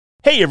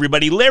Hey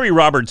everybody, Larry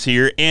Roberts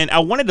here, and I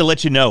wanted to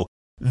let you know,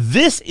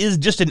 this is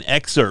just an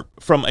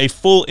excerpt from a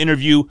full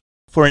interview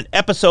for an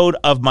episode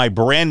of my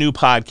brand new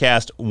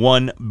podcast,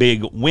 One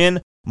Big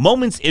Win,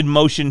 Moments in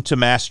Motion to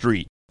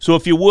Mastery. So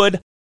if you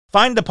would,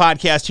 find the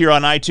podcast here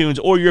on iTunes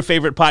or your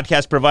favorite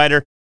podcast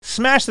provider,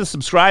 smash the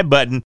subscribe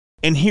button,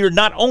 and hear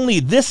not only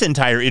this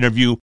entire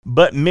interview,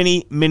 but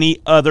many,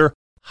 many other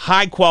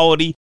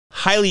high-quality,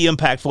 highly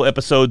impactful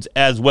episodes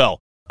as well.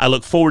 I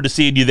look forward to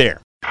seeing you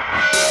there.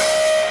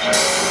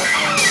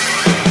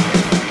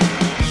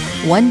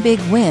 One Big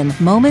Win,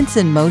 Moments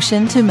in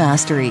Motion to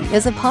Mastery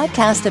is a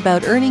podcast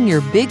about earning your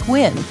big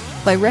win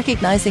by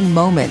recognizing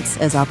moments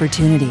as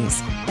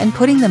opportunities and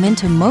putting them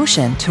into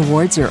motion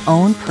towards your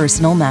own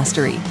personal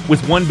mastery.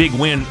 With One Big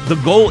Win, the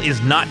goal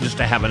is not just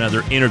to have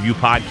another interview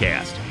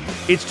podcast.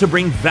 It's to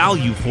bring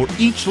value for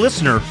each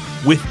listener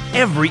with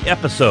every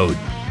episode.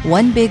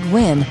 One Big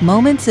Win,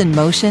 Moments in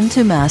Motion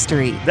to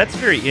Mastery. That's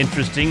very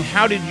interesting.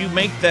 How did you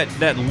make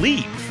that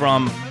leap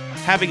from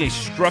having a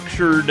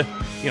structured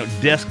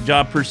desk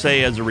job per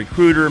se as a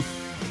recruiter,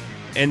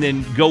 and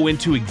then go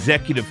into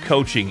executive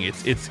coaching?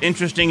 It's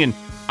interesting, and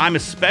I'm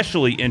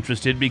especially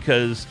interested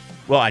because,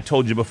 well, I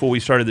told you before we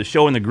started the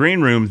show in the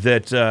green room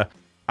that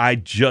I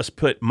just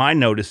put my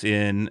notice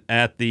in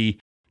at the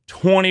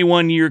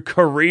 21-year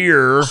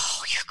career.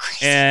 Oh, you're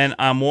crazy. And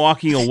I'm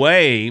walking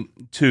away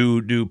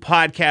to do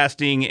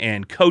podcasting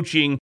and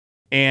coaching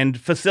and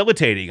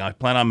facilitating. I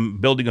plan on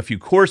building a few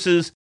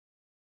courses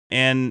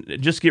and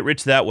just get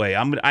rich that way.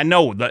 I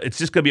know that it's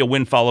just going to be a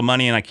windfall of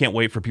money, and I can't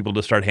wait for people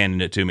to start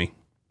handing it to me.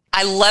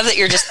 I love that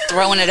you're just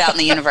throwing it out in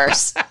the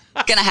universe.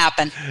 It's going to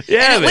happen.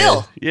 Yeah, and it man.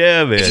 will.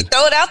 Yeah, man. If you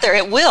throw it out there,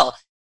 it will.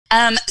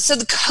 So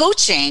the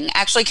coaching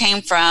actually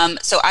came from,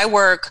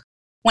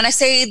 when I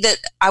say that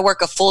I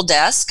work a full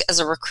desk as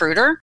a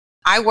recruiter,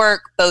 I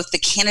work both the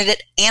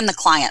candidate and the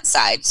client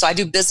side. So I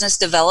do business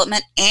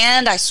development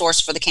and I source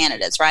for the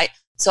candidates, right?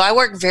 So I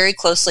work very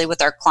closely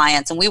with our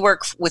clients, and we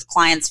work with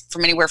clients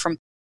from anywhere from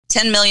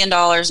 $10 million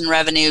in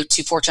revenue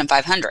to Fortune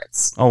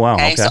 500s. Oh, wow.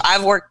 Okay. So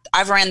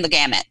I've ran the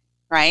gamut,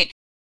 right?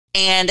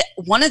 And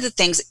one of the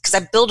things, because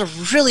I build a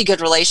really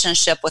good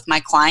relationship with my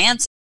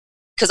clients,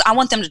 because I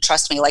want them to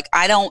trust me.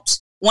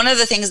 One of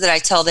the things that I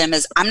tell them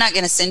is, I'm not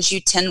going to send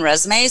you 10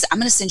 resumes. I'm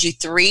going to send you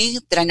 3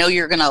 that I know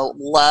you're going to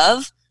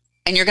love,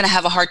 and you're going to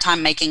have a hard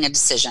time making a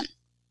decision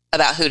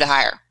about who to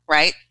hire,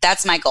 right?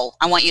 That's my goal.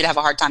 I want you to have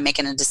a hard time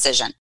making a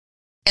decision.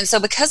 And so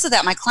because of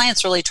that, my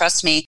clients really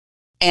trust me.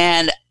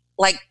 And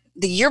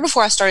the year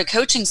before I started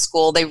coaching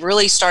school,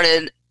 I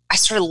started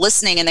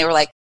listening, and they were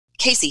like,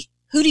 Casey,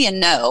 who do you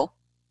know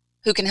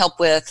who can help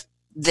with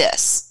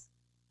this?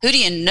 Who do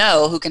you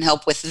know who can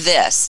help with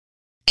this?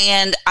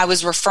 And I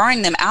was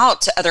referring them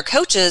out to other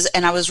coaches,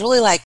 and I was really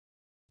like,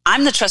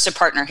 I'm the trusted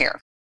partner here,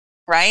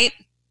 right?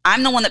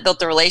 I'm the one that built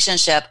the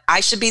relationship. I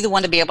should be the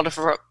one to be able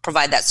to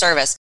provide that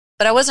service,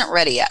 but I wasn't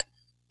ready yet.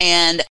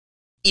 And,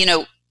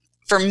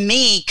 for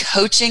me,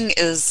 coaching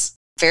is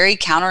very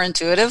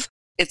counterintuitive.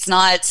 It's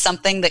not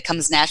something that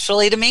comes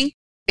naturally to me,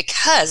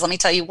 because let me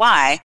tell you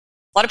why.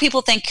 A lot of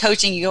people think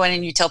coaching, you go in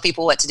and you tell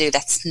people what to do.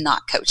 That's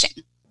not coaching.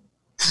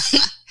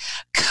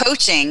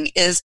 Coaching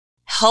is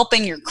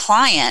helping your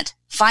client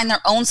find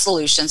their own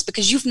solutions,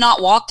 because you've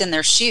not walked in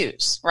their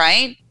shoes,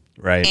 right?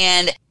 Right.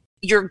 And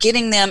you're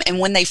getting them, and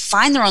when they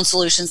find their own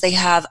solutions, they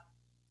have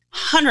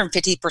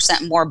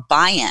 150% more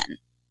buy-in.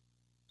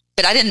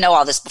 But I didn't know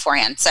all this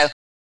beforehand. So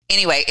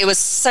anyway, it was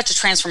such a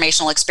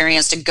transformational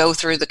experience to go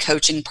through the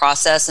coaching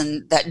process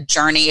and that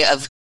journey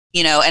of,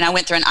 and I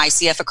went through an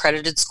ICF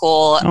accredited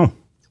school,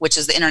 which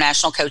is the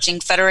International Coaching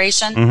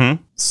Federation.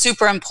 Mm-hmm.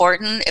 Super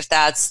important if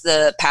that's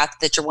the path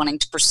that you're wanting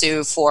to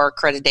pursue for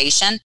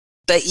accreditation.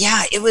 But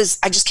yeah,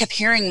 I just kept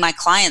hearing my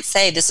clients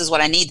say, this is what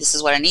I need, this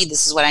is what I need,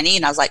 this is what I need.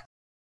 And I was like,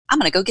 I'm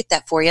going to go get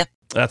that for you.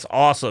 That's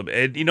awesome.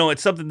 And,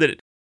 it's something that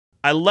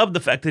I love, the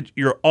fact that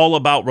you're all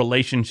about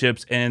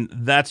relationships, and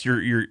that's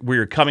where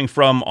you're coming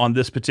from on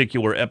this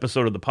particular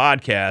episode of the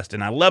podcast.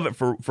 And I love it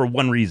for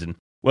one reason.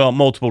 Well,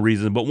 multiple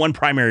reasons, but one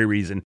primary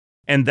reason.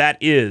 And that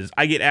is,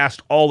 I get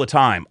asked all the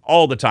time,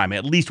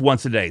 at least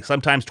once a day,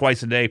 sometimes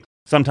twice a day,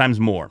 sometimes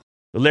more.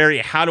 Larry,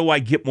 how do I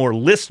get more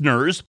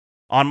listeners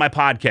on my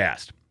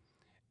podcast?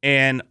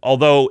 And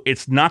although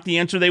it's not the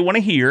answer they want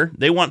to hear,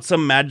 they want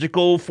some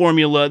magical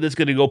formula that's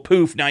going to go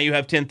poof, now you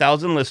have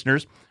 10,000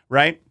 listeners,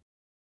 right?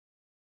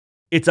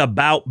 It's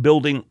about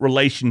building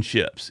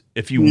relationships.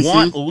 If you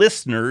want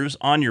listeners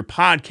on your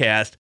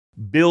podcast,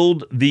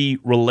 build the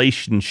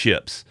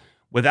relationships.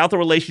 Without the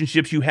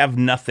relationships, you have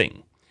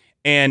nothing.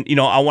 And,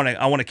 I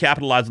want to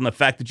capitalize on the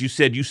fact that you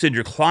said you send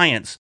your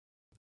clients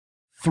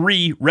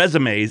 3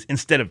 resumes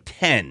instead of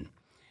 10.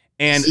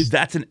 And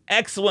that's an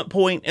excellent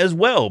point as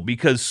well,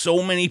 because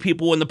so many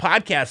people in the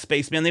podcast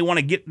space, man, they want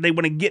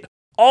to get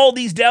all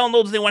these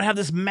downloads. They want to have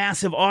this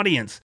massive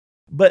audience,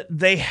 but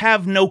they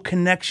have no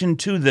connection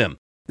to them.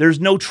 There's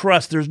no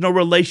trust. There's no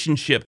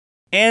relationship.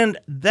 And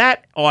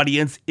that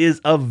audience is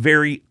of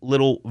very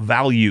little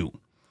value.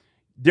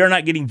 They're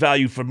not getting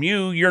value from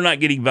you. You're not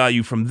getting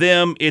value from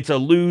them. It's a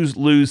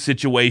lose-lose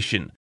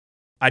situation.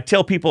 I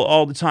tell people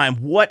all the time,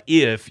 what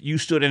if you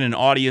stood in an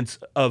audience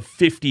of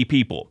 50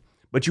 people,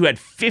 but you had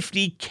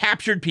 50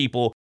 captured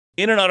people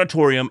in an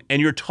auditorium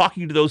and you're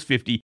talking to those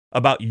 50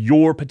 about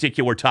your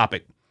particular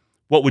topic?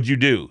 What would you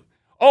do?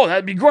 Oh,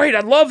 that'd be great.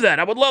 I'd love that.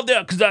 I would love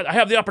that because I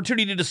have the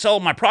opportunity to sell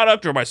my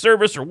product or my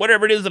service or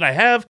whatever it is that I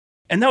have,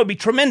 and that would be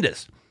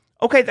tremendous.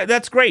 Okay,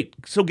 that's great.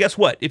 So guess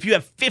what? If you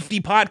have 50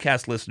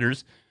 podcast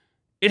listeners,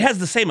 it has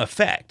the same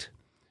effect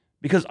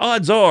because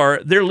odds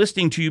are they're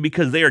listening to you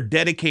because they are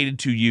dedicated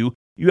to you.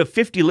 You have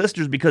 50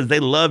 listeners because they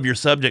love your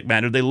subject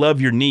matter, they love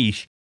your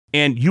niche,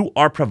 and you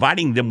are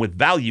providing them with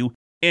value,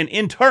 and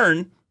in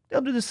turn,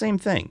 they'll do the same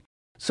thing.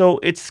 So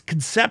it's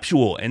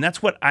conceptual, and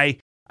that's what I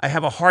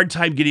have a hard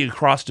time getting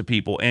across to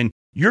people. And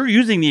you're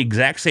using the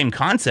exact same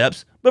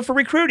concepts, but for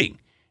recruiting.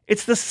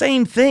 It's the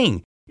same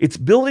thing. It's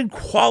building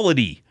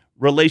quality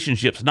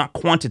relationships, not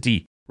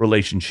quantity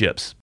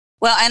relationships.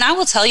 Well, and I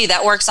will tell you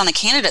that works on the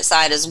candidate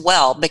side as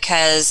well,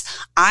 because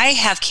I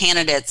have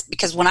candidates,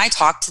 because when I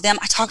talk to them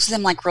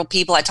like real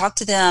people. I talk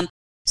to them.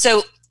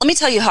 So let me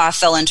tell you how I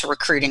fell into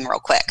recruiting real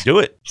quick. Do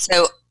it.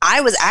 So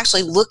I was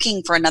actually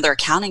looking for another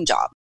accounting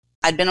job.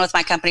 I'd been with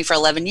my company for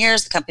 11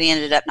 years. The company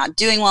ended up not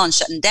doing well and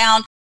shutting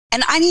down,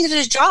 and I needed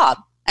a job.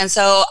 And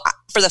so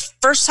for the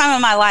first time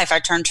in my life, I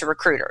turned to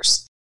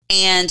recruiters.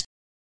 And,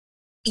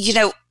 you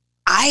know,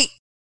 I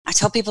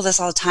tell people this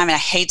all the time, and I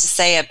hate to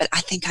say it, but I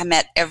think I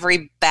met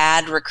every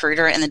bad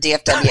recruiter in the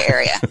DFW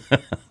area.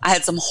 I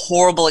had some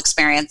horrible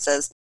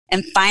experiences.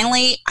 And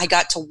finally, I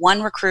got to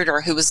one recruiter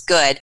who was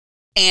good,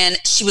 and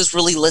she was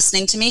really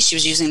listening to me. She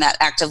was using that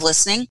active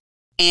listening.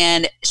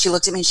 And she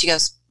looked at me and she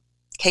goes,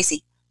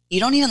 Casey, you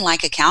don't even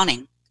like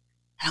accounting.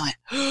 And I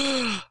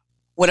went,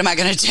 what am I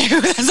going to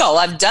do? That's all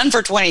I've done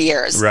for 20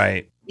 years.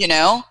 Right. You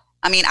know,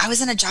 I mean, I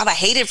was in a job I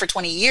hated for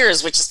 20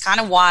 years, which is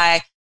kind of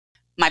why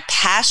my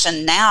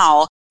passion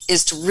now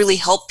is to really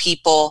help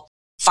people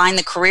find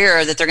the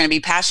career that they're going to be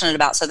passionate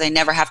about so they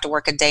never have to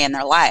work a day in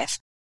their life.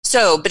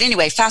 So, but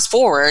anyway, fast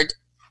forward,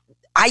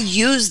 I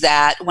use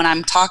that when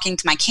I'm talking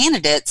to my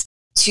candidates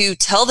to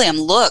tell them,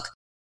 look,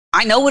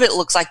 I know what it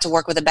looks like to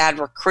work with a bad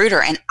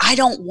recruiter, and I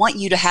don't want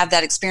you to have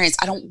that experience.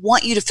 I don't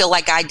want you to feel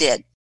like I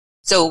did.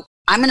 So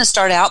I'm going to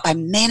start out by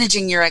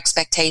managing your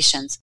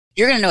expectations.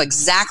 You're going to know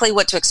exactly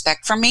what to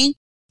expect from me,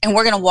 and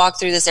we're going to walk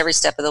through this every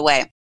step of the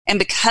way. And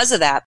because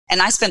of that,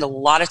 and I spend a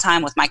lot of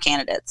time with my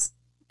candidates,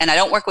 and I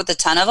don't work with a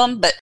ton of them,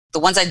 but the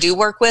ones I do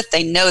work with,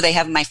 they know they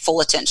have my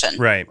full attention.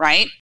 Right.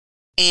 Right.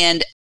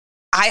 And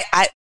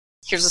I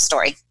here's a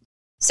story.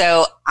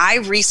 So I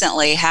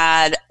recently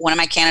had one of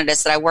my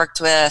candidates that I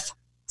worked with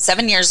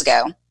 7 years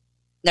ago,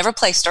 never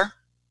placed her.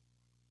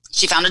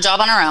 She found a job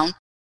on her own,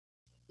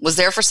 was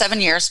there for 7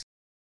 years,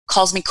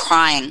 calls me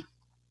crying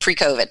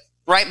pre-COVID,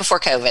 right before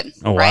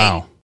COVID. Oh, right?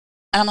 wow.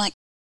 And I'm like,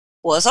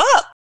 what's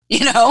up?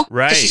 You know,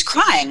 right. 'Cause she's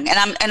crying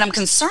and I'm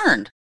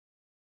concerned.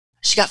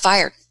 She got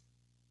fired.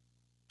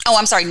 Oh,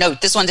 I'm sorry. No,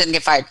 this one didn't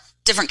get fired.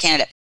 Different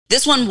candidate.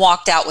 This one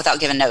walked out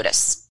without giving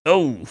notice.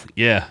 Oh,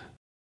 yeah.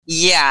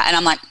 Yeah. And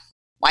I'm like,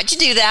 why'd you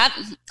do that?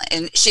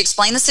 And she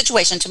explained the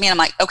situation to me. And I'm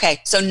like, okay,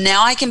 so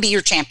now I can be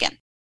your champion.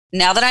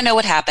 Now that I know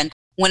what happened,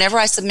 whenever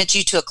I submit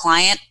you to a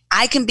client,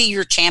 I can be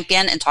your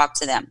champion and talk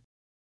to them.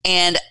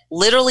 And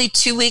literally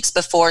 2 weeks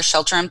before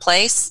shelter in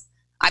place,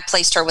 I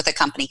placed her with a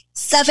company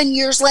 7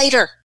 years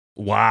later.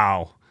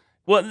 Wow.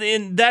 Well,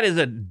 and that is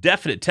a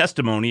definite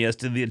testimony as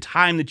to the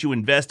time that you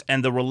invest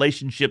and the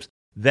relationships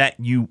that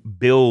you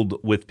build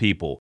with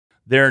people.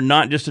 They're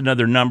not just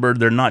another number.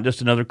 They're not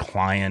just another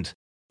client.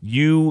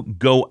 You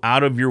go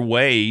out of your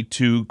way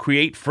to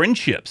create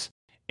friendships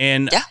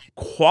and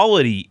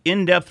quality,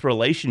 in-depth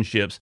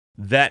relationships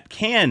that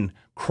can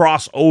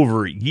cross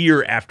over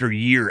year after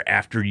year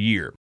after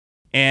year.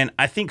 And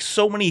I think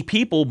so many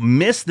people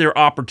miss their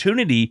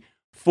opportunity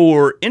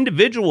for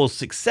individual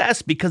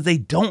success because they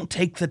don't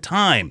take the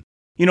time.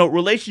 You know,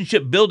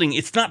 relationship building,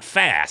 it's not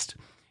fast.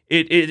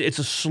 It's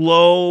a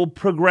slow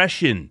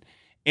progression.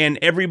 And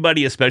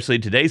everybody, especially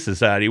in today's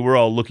society, we're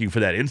all looking for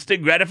that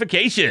instant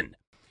gratification.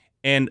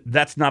 And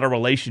that's not a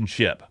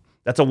relationship.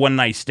 That's a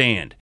one-night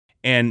stand.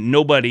 And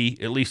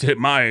nobody, at least at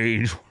my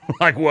age,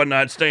 like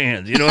one-night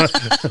stands, you know?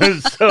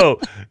 So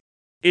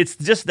it's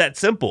just that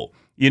simple.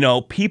 You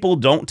know, people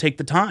don't take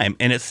the time.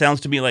 And it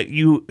sounds to me like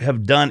you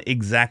have done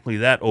exactly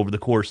that over the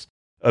course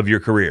of your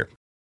career.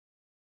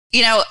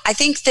 You know, I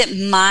think that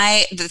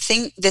the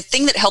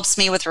thing that helps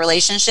me with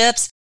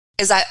relationships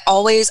is I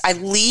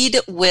lead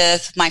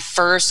with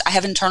I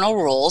have internal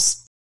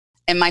rules,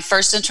 and my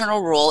first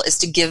internal rule is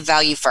to give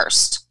value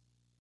first.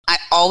 I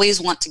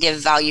always want to give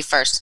value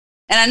first.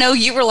 And I know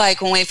you were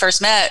like, when we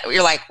first met,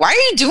 you're like, why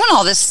are you doing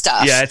all this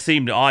stuff? Yeah, it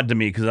seemed odd to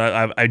me because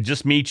I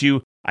just meet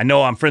you. I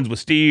know I'm friends with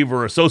Steve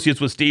or associates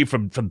with Steve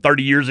from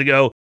 30 years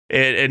ago.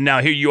 And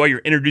now here you are, you're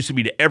introducing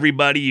me to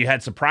everybody. You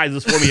had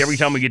surprises for me every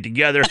time we get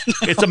together.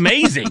 It's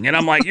amazing. And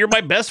I'm like, you're my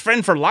best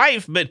friend for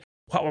life, but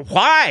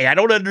why? I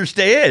don't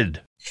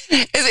understand.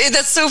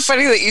 That's so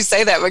funny that you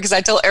say that, because I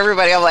tell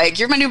everybody, I'm like,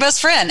 you're my new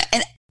best friend.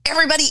 And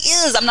everybody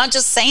is. I'm not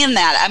just saying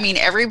that. I mean,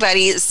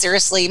 everybody is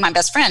seriously my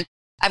best friend.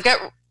 I've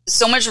got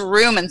so much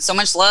room and so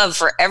much love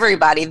for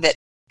everybody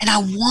and I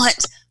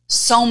want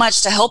so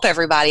much to help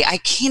everybody. I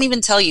can't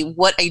even tell you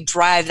what a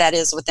drive that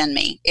is within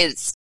me.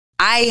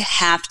 I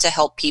have to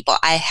help people.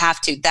 I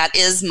have to. That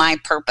is my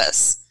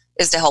purpose,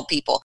 is to help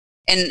people.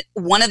 And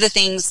one of the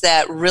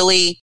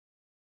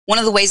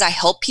ways I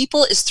help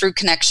people is through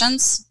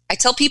connections. I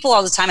tell people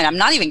all the time, and I'm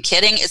not even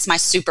kidding, it's my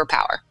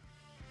superpower.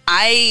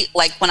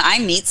 When I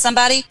meet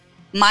somebody,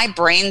 my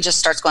brain just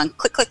starts going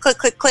click, click, click,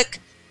 click, click.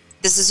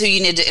 This is who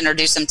you need to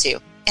introduce them to.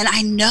 And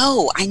I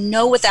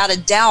know without a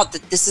doubt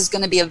that this is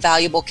going to be a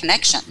valuable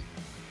connection.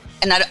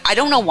 And I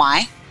don't know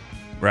why.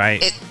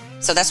 Right.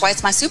 So that's why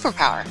it's my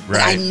superpower.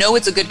 Right. I know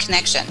it's a good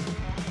connection.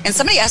 And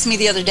somebody asked me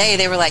the other day,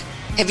 they were like,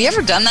 have you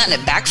ever done that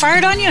and it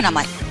backfired on you? And I'm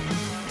like,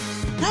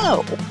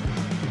 no,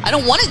 I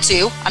don't want it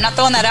to. I'm not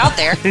throwing that out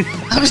there.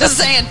 I'm just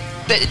saying,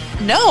 but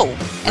no.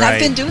 And I've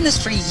been doing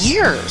this for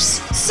years.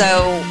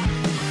 So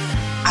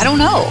I don't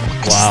know.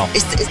 Wow.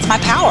 It's my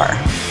power.